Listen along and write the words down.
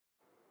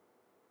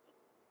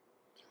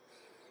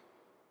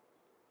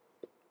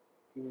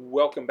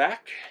Welcome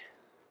back.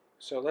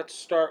 So let's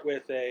start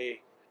with a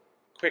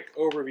quick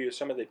overview of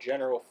some of the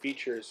general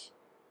features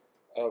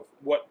of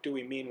what do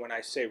we mean when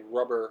I say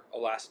rubber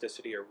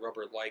elasticity or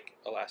rubber-like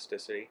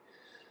elasticity.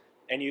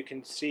 And you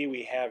can see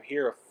we have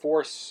here a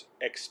force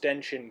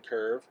extension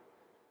curve.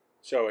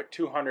 So a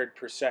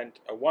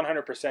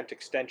 100%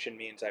 extension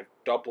means I've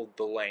doubled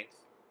the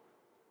length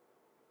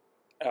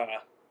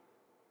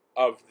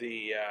of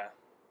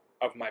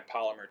my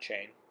polymer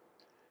chain.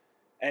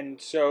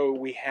 And so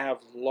we have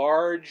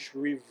large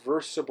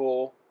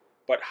reversible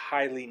but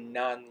highly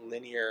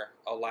nonlinear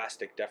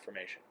elastic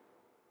deformation.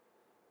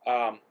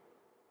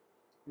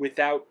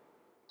 Without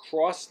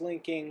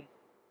cross-linking,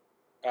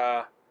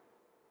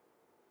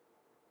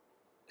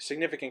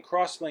 significant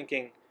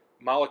cross-linking,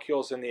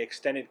 molecules in the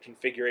extended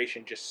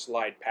configuration just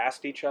slide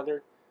past each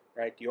other,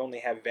 right? You only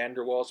have van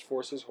der Waals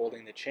forces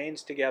holding the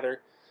chains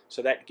together,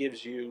 so that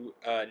gives you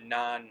a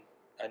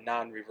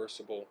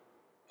non-reversible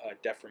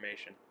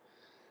deformation.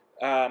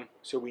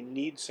 So we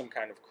need some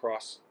kind of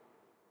cross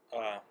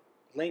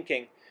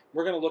linking.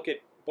 We're going to look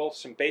at both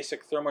some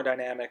basic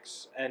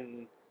thermodynamics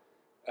and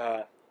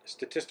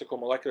statistical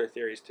molecular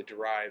theories to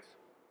derive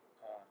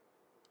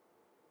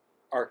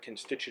our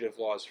constitutive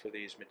laws for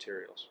these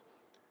materials.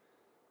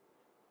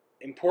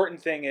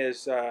 Important thing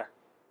is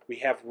we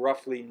have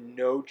roughly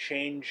no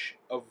change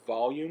of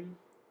volume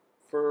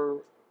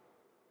for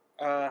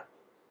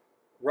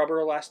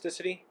rubber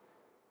elasticity.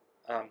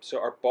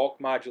 So our bulk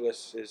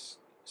modulus is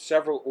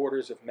several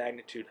orders of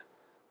magnitude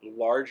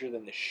larger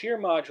than the shear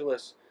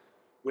modulus,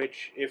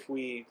 which if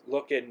we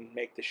look at and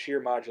make the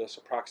shear modulus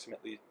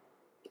approximately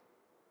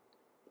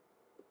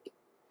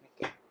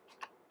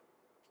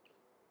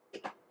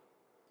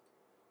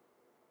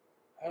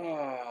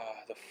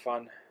the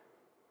fun.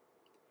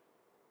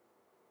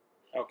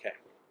 Okay,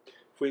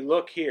 if we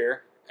look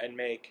here and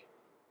make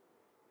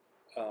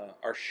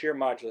our shear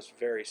modulus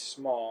very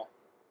small,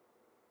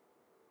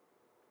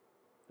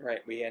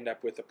 right, we end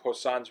up with a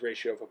Poisson's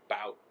ratio of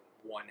about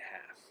 1/2.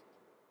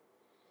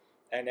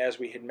 And as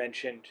we had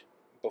mentioned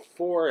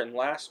before and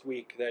last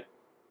week, that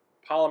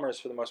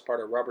polymers, for the most part,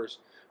 or rubbers,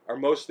 are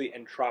mostly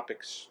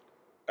entropic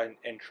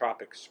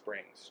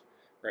springs.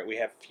 Right? We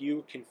have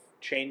few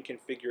chain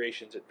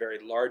configurations at very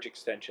large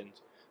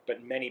extensions,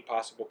 but many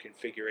possible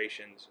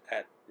configurations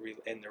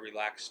in the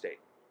relaxed state.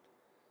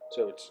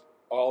 So it's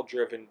all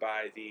driven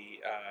by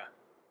the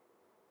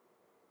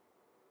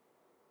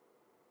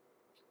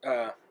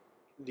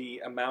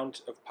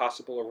amount of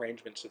possible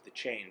arrangements of the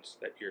chains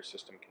that your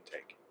system can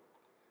take.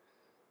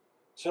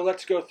 So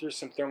let's go through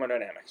some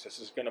thermodynamics. This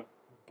is going to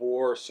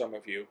bore some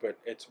of you, but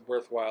it's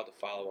worthwhile to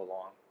follow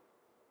along.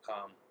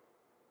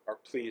 Or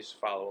please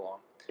follow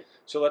along.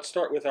 So let's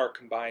start with our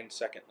combined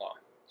second law.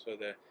 So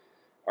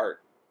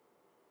our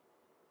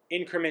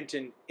increment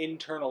in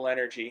internal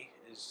energy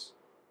is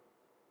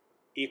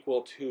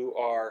equal to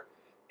our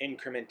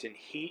increment in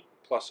heat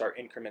plus our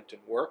increment in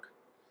work.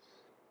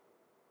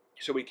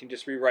 So we can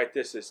just rewrite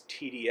this as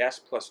TdS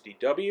plus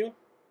dW.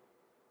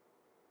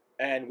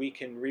 And we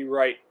can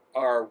rewrite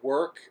our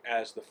work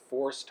as the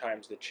force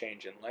times the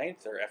change in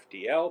length, or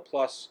FdL,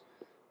 plus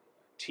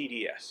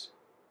TdS.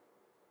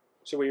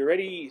 So we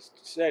already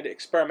said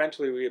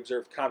experimentally we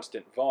observe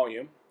constant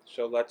volume.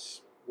 So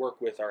let's work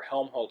with our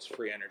Helmholtz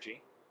free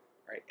energy,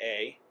 right?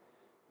 A,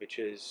 which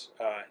is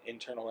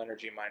internal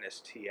energy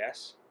minus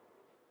Ts.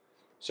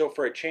 So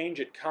for a change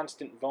at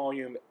constant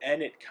volume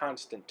and at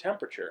constant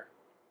temperature,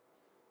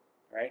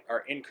 right,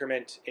 our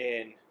increment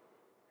in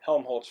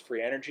Helmholtz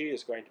free energy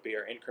is going to be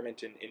our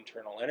increment in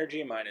internal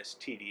energy minus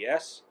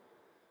TdS,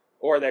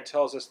 or that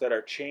tells us that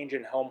our change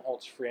in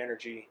Helmholtz free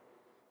energy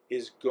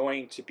is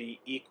going to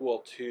be equal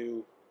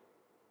to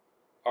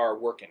our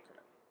work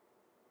increment.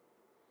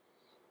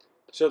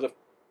 So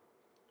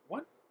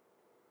what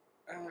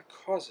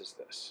causes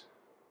this?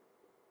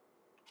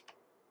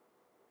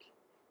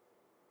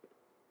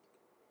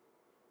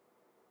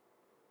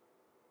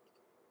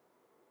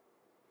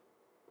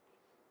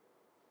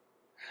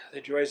 The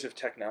joys of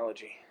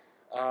technology.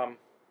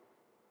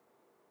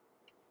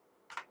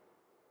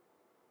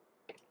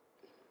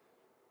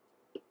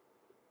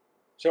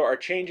 So our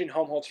change in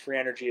Helmholtz free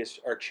energy is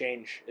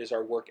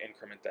our work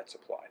increment that's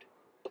applied.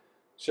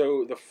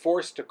 So the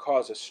force to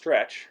cause a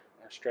stretch,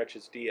 our stretch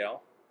is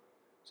dl,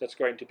 so that's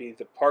going to be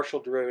the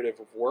partial derivative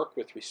of work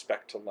with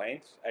respect to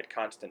length at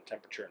constant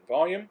temperature and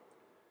volume,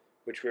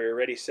 which we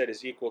already said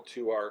is equal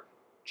to our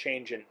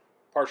change in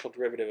partial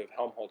derivative of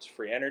Helmholtz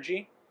free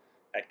energy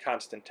at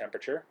constant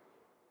temperature,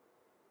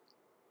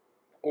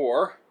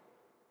 or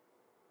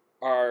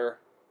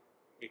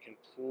we can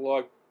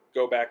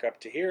go back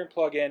up to here and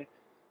plug in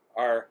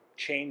our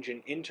change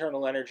in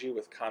internal energy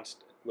with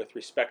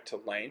respect to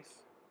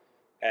length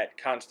at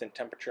constant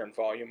temperature and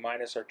volume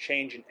minus our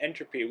change in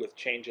entropy with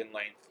change in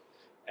length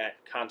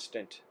at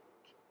constant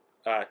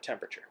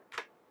temperature.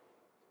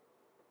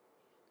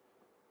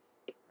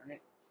 All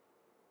right.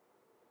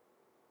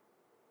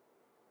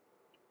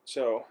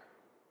 So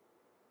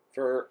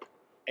for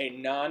a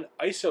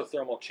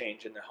non-isothermal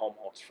change in the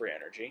Helmholtz free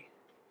energy,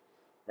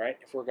 right,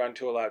 if we're going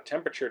to allow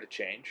temperature to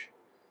change,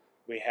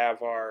 we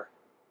have our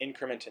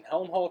increment in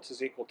Helmholtz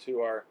is equal to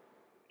our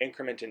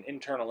increment in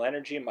internal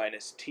energy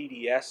minus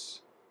TdS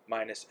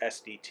minus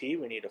SdT.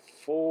 We need a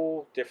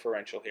full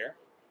differential here.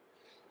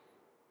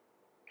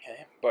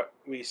 Okay, but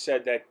we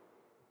said that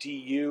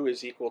du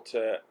is equal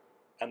to,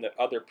 on the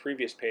other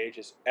previous page,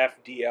 is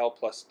FdL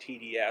plus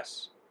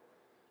TdS.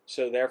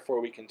 So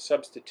therefore we can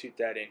substitute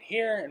that in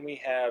here, and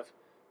we have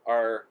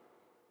our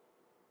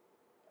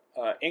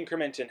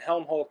increment in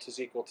Helmholtz is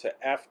equal to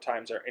F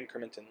times our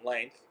increment in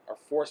length, our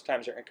force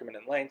times our increment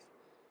in length,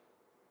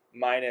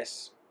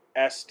 minus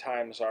S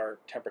times our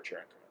temperature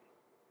increment.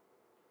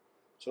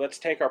 So let's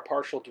take our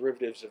partial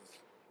derivatives of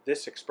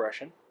this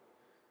expression.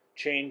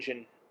 Change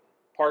in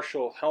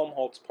partial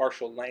Helmholtz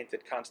partial length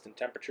at constant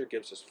temperature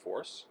gives us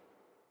force.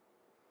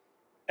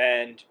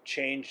 And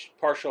change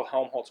partial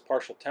Helmholtz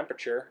partial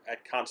temperature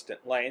at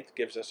constant length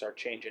gives us our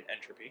change in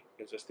entropy,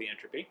 gives us the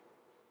entropy.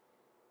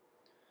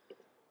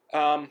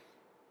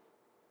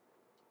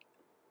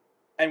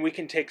 And we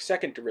can take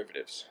second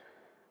derivatives.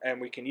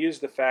 And we can use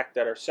the fact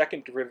that our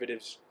second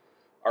derivatives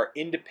are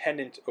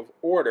independent of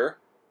order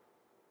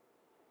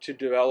to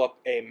develop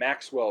a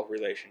Maxwell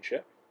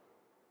relationship.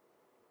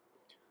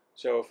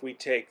 So if we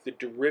take the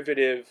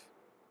derivative,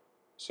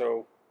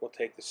 so we'll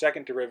take the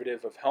second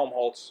derivative of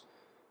Helmholtz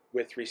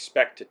with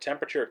respect to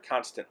temperature at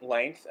constant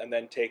length, and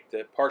then take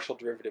the partial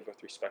derivative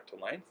with respect to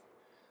length.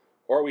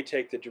 Or we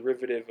take the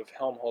derivative of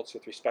Helmholtz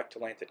with respect to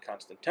length at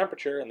constant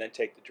temperature, and then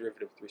take the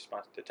derivative with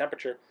respect to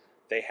temperature.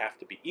 They have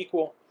to be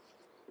equal.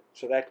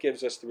 So that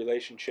gives us the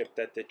relationship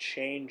that the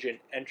change in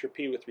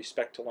entropy with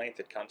respect to length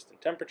at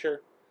constant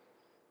temperature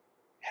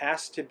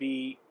has to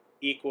be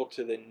equal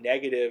to the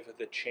negative of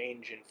the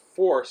change in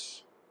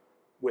force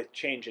with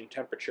change in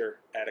temperature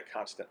at a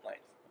constant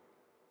length.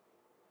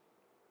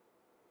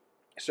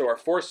 So our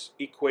force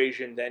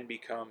equation then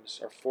becomes,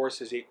 our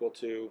force is equal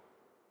to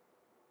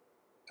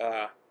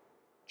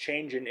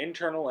change in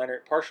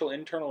partial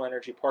internal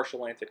energy,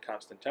 partial length at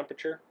constant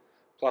temperature,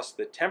 plus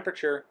the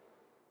temperature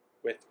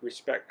with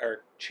respect,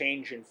 or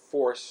change in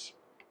force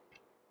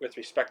with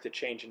respect to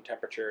change in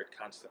temperature at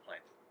constant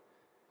length.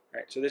 All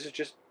right, so this is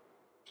just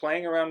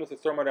playing around with the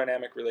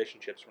thermodynamic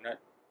relationships. We're not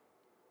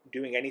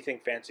doing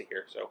anything fancy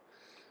here, so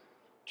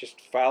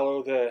just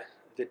follow the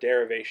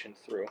derivation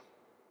through.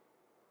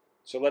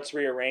 So let's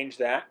rearrange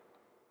that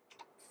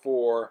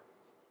for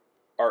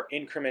our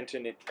increment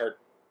in our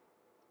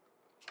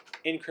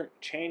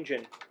change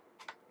in,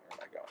 where am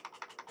I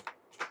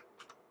going?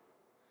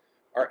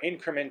 Our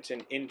increment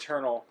in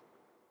internal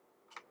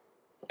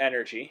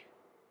energy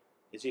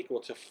is equal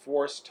to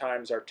force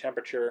times our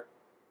temperature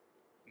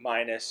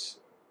minus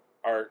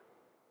our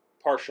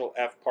partial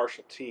F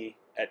partial T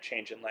at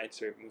change in length.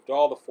 So we've moved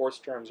all the force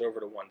terms over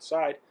to one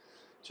side.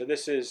 So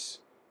this is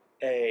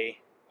a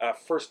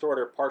first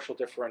order partial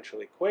differential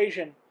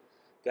equation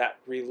that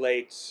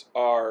relates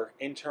our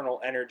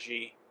internal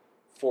energy,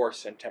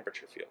 force, and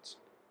temperature fields.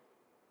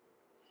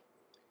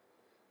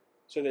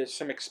 So there's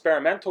some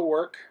experimental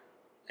work,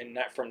 and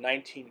that from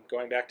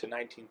going back to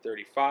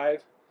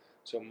 1935.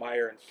 So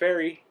Meyer and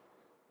Ferry,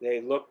 they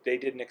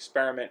did an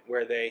experiment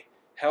where they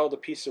held a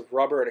piece of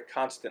rubber at a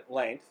constant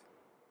length,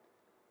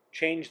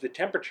 changed the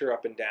temperature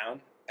up and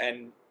down,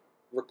 and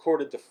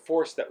recorded the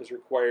force that was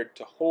required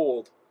to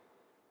hold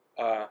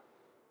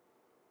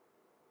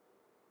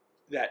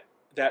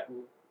that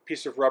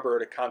piece of rubber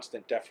at a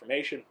constant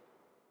deformation.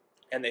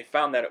 And they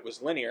found that it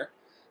was linear.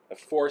 The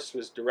force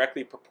was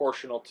directly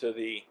proportional to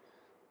the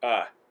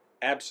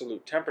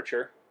absolute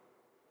temperature.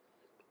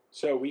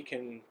 So we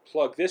can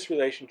plug this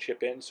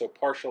relationship in. So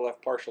partial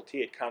F partial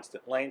T at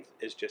constant length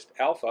is just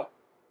alpha.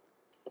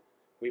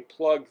 We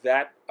plug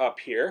that up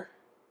here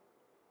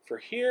for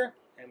here,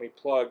 and we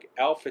plug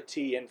alpha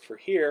T in for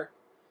here,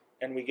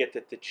 and we get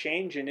that the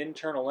change in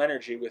internal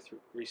energy with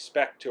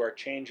respect to our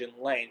change in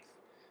length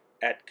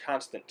at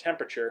constant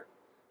temperature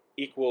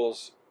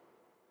equals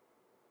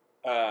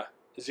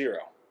 0.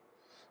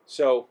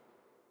 So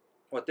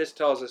what this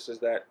tells us is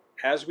that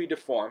as we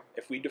deform,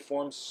 if we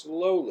deform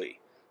slowly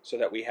so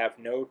that we have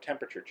no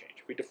temperature change,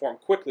 if we deform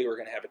quickly, we're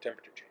going to have a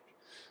temperature change.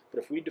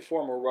 But if we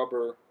deform a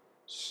rubber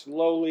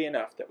slowly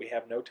enough that we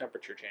have no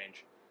temperature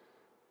change,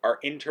 our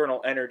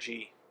internal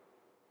energy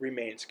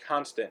remains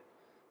constant.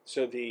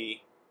 So the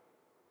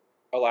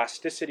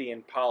elasticity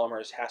in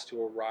polymers has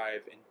to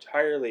arrive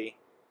entirely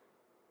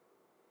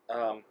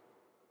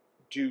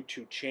due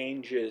to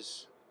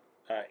changes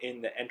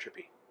in the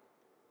entropy.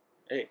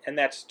 And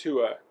that's to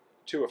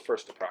a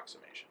first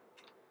approximation.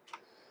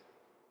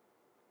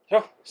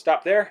 So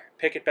stop there,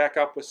 pick it back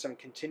up with some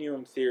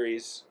continuum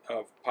theories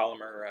of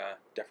polymer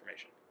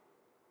deformation.